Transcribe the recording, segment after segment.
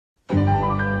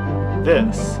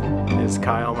This is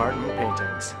Kyle Martin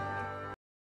Paintings.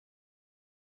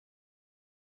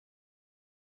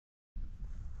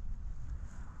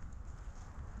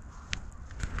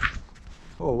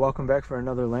 Oh, welcome back for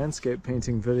another landscape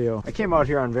painting video. I came out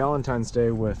here on Valentine's Day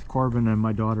with Corbin and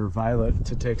my daughter Violet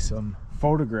to take some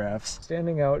photographs.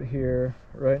 Standing out here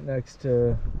right next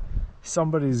to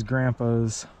somebody's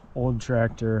grandpa's old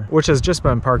tractor, which has just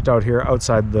been parked out here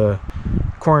outside the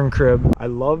corn crib. I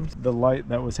loved the light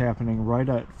that was happening right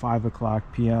at 5 o'clock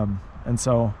p.m. And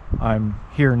so I'm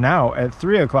here now at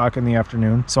 3 o'clock in the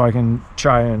afternoon so I can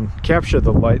try and capture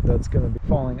the light that's going to be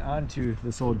falling onto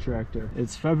this old tractor.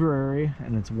 It's February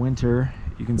and it's winter.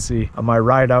 You can see on my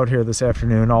ride out here this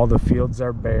afternoon, all the fields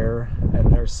are bare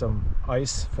and there's some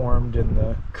ice formed in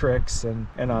the creeks and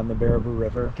on the Baraboo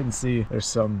River. You can see there's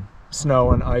some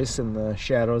snow and ice in the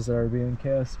shadows that are being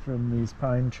cast from these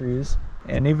pine trees.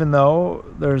 And even though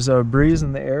there's a breeze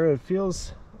in the air, it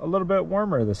feels a little bit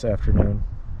warmer this afternoon.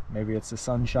 Maybe it's the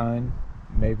sunshine,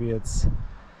 maybe it's,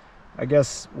 I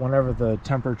guess, whenever the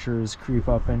temperatures creep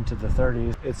up into the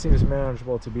 30s, it seems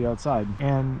manageable to be outside.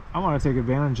 And I want to take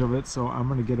advantage of it, so I'm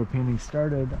going to get a painting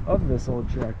started of this old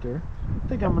tractor. I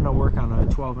think I'm going to work on a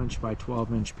 12-inch by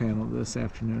 12-inch panel this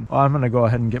afternoon. Well, I'm going to go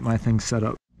ahead and get my things set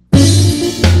up.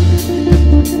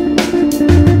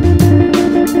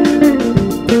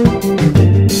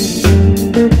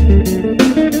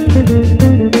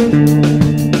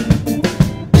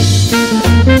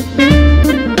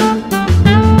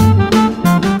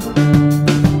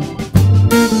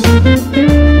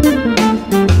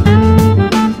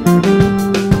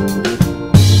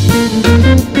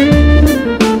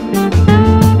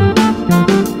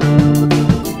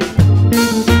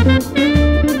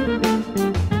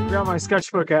 My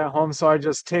sketchbook at home, so I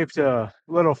just taped a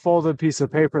little folded piece of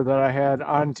paper that I had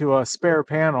onto a spare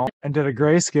panel and did a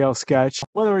grayscale sketch.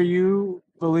 Whether you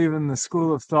believe in the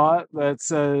school of thought that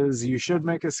says you should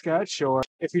make a sketch, or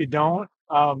if you don't,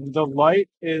 the light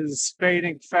is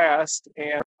fading fast,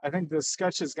 and I think this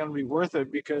sketch is going to be worth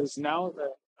it because now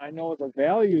that I know the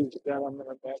values that I'm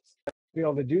going to be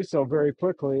able to do so very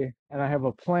quickly, and I have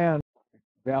a planned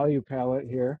value palette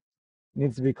here.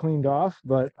 Needs to be cleaned off,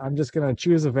 but I'm just going to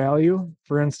choose a value.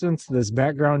 For instance, this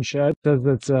background shed says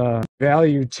it's a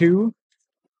value 2,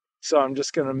 so I'm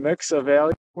just going to mix a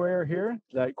value square here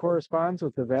that corresponds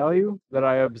with the value that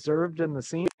I observed in the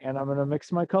scene, and I'm going to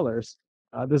mix my colors.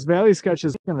 This value sketch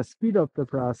is going to speed up the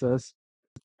process,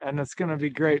 and it's going to be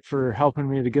great for helping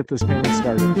me to get this painting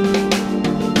started.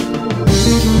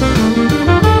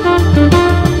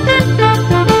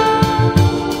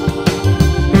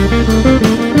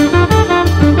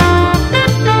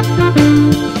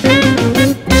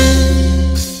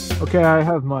 Okay, I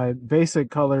have my basic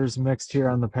colors mixed here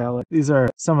on the palette. These are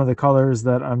some of the colors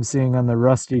that I'm seeing on the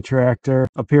rusty tractor.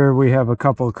 Up here we have a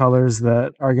couple of colors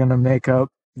that are going to make up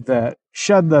that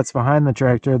shed that's behind the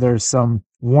tractor. There's some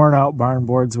worn out barn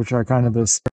boards, which are kind of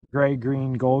this gray,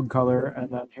 green, gold color.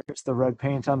 And then here's the red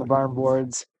paint on the barn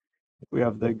boards. We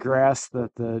have the grass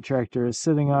that the tractor is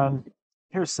sitting on.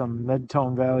 Here's some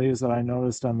mid-tone values that I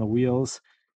noticed on the wheels.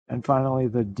 And finally,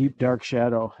 the deep dark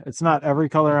shadow. It's not every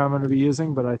color I'm going to be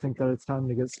using, but I think that it's time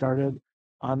to get started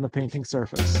on the painting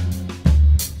surface.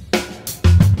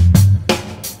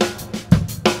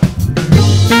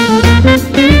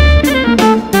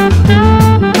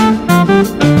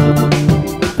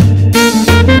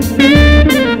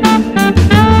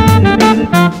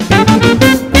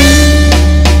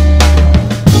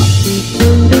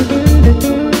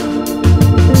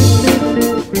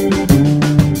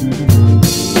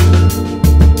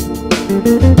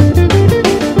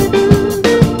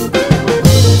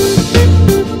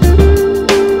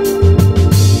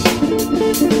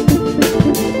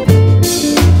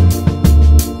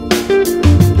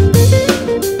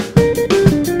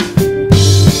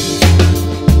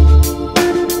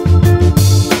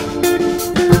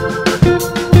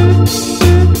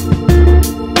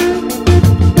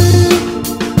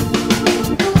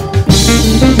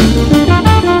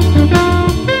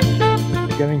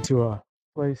 To a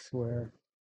place where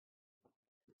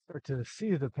you start to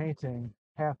see the painting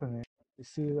happening. You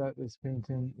see that this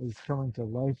painting is coming to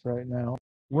life right now.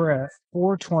 We're at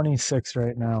 4:26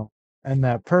 right now, and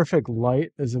that perfect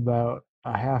light is about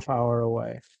a half hour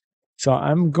away. So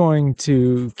I'm going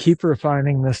to keep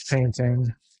refining this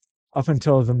painting up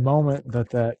until the moment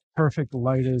that that perfect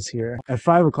light is here. At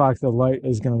 5 o'clock, the light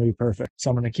is going to be perfect.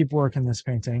 So I'm going to keep working this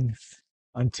painting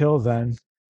until then,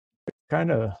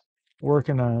 kind of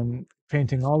working on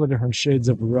painting all the different shades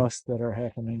of rust that are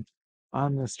happening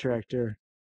on this tractor.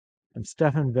 I'm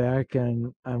stepping back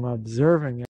and I'm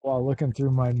observing it while looking through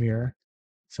my mirror.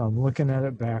 So I'm looking at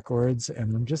it backwards,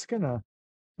 and I'm just gonna,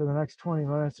 for the next 20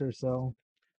 minutes or so,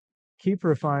 keep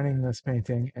refining this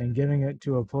painting and getting it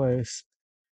to a place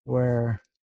where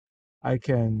I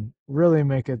can really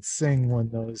make it sing when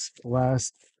those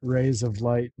last rays of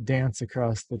light dance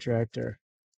across the tractor.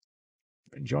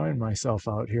 I'm enjoying myself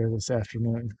out here this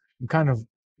afternoon. I'm kind of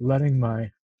letting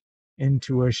my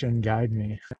intuition guide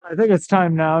me. I think it's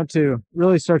time now to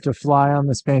really start to fly on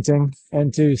this painting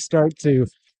and to start to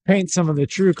paint some of the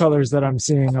true colors that I'm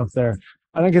seeing up there.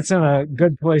 I think it's in a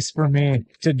good place for me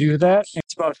to do that.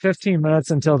 It's about 15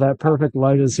 minutes until that perfect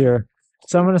light is here.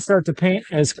 So I'm going to start to paint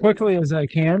as quickly as I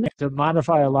can to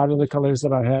modify a lot of the colors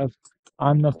that I have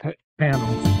on the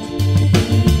panel.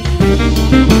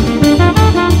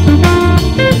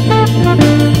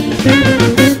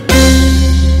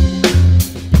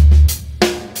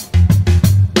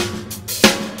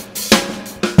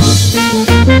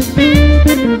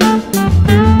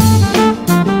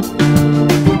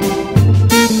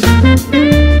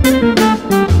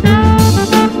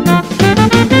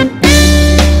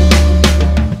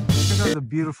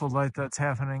 Beautiful light that's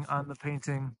happening on the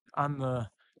painting on the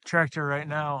tractor right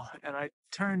now, and I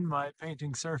turned my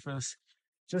painting surface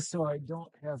just so I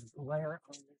don't have glare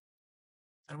on it.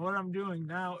 And what I'm doing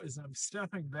now is I'm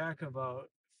stepping back about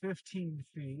 15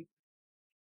 feet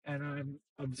and I'm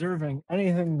observing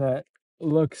anything that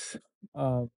looks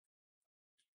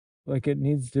like it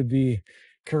needs to be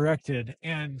corrected.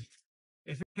 And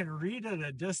if it can read at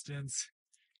a distance,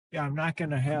 yeah, I'm not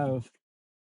going to have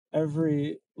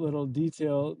every little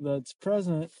detail that's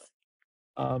present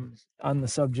on the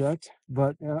subject,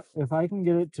 but if I can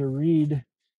get it to read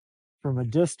from a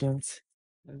distance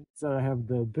so I have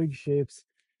the big shapes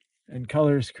and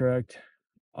colors correct,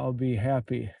 I'll be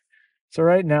happy. So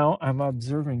right now I'm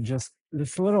observing just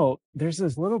this there's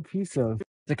this little piece of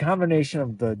the combination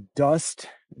of the dust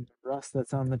and the rust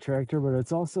that's on the tractor, but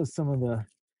it's also some of the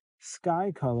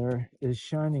sky color is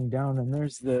shining down, and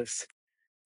there's this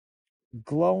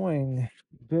glowing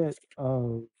bit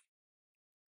of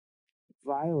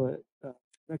violet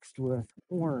mixed with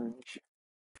orange.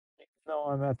 Though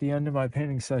I'm at the end of my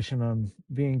painting session, I'm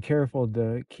being careful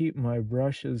to keep my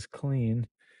brushes clean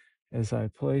as I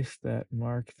place that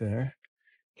mark there.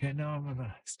 Okay, now I'm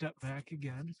gonna step back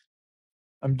again.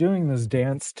 I'm doing this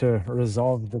dance to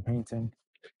resolve the painting,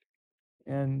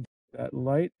 and that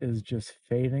light is just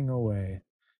fading away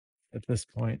at this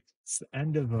point. It's the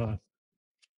end of a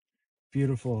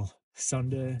beautiful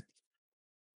Sunday.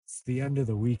 It's the end of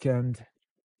the weekend.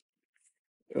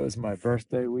 It was my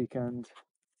birthday weekend.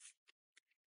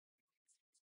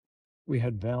 We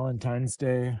had Valentine's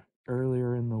Day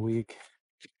earlier in the week.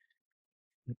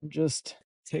 I'm just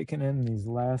taking in these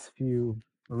last few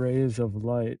rays of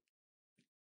light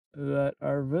that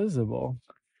are visible.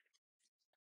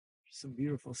 Some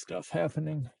beautiful stuff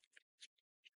happening.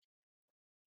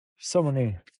 So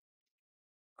many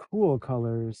cool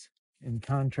colors in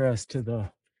contrast to the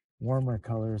warmer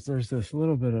colors. There's this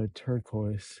little bit of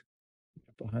turquoise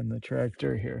behind the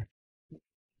tractor here.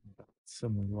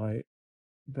 Some light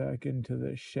back into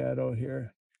the shadow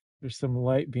here. There's some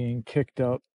light being kicked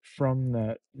up from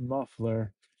that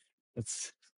muffler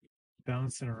that's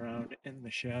bouncing around in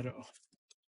the shadow.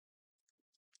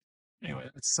 Anyway,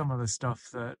 that's some of the stuff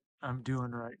that I'm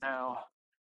doing right now.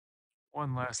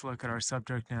 One last look at our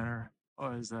subject matter.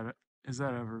 Oh, is that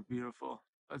ever beautiful?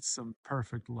 That's some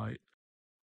perfect light.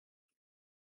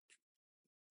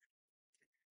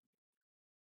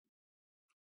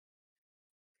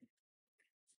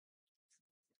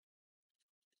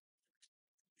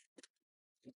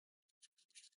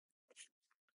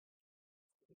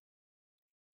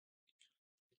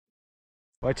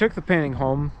 Well, I took the painting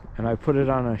home and I put it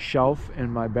on a shelf in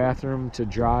my bathroom to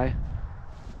dry.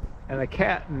 And a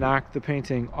cat knocked the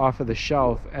painting off of the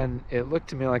shelf, and it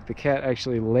looked to me like the cat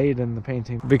actually laid in the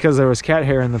painting because there was cat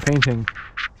hair in the painting.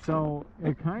 So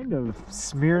it kind of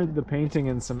smeared the painting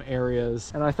in some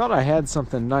areas, and I thought I had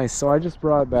something nice, so I just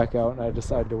brought it back out and I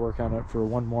decided to work on it for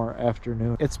one more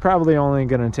afternoon. It's probably only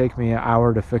going to take me an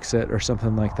hour to fix it or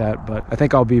something like that, but I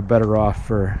think I'll be better off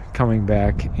for coming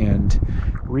back and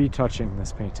retouching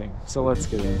this painting. So let's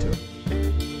get into it.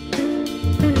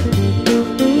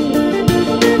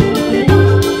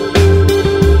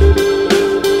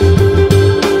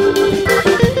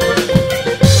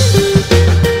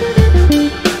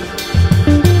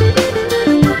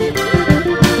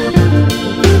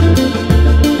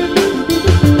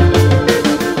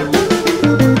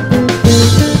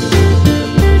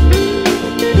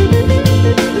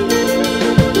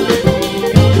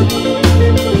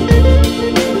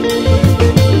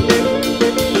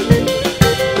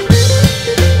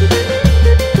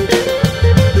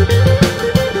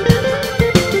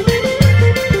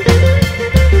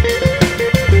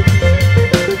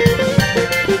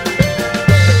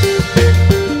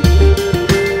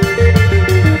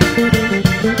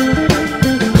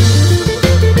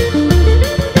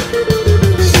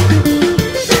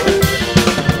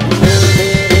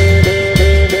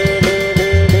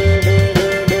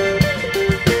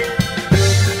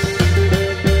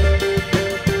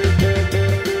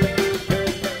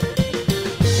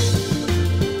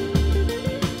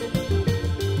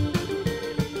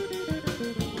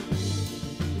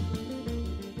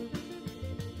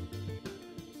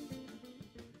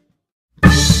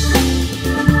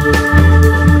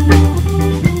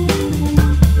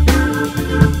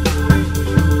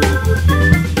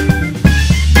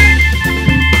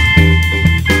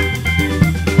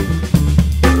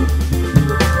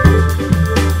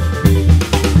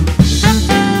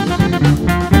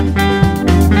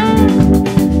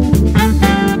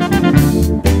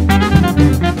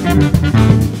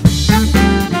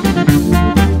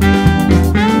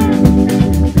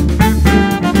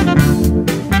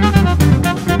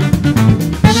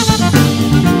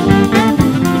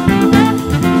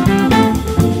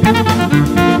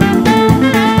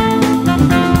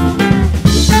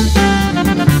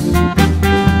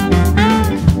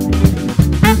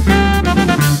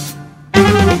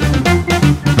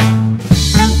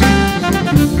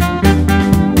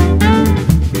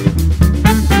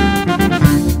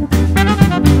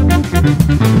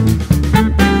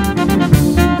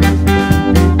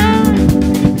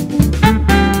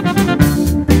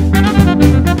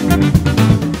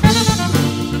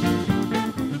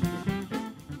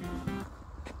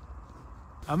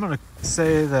 I'm gonna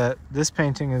say that this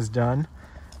painting is done.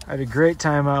 I had a great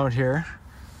time out here.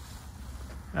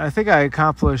 I think I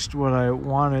accomplished what I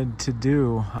wanted to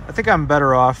do. I think I'm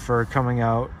better off for coming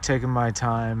out, taking my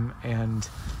time, and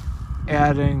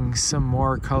adding some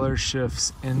more color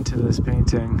shifts into this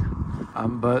painting.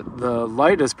 But the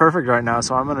light is perfect right now,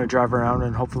 so I'm gonna drive around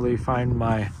and hopefully find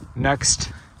my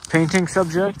next painting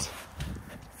subject.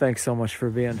 Thanks so much for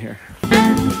being here.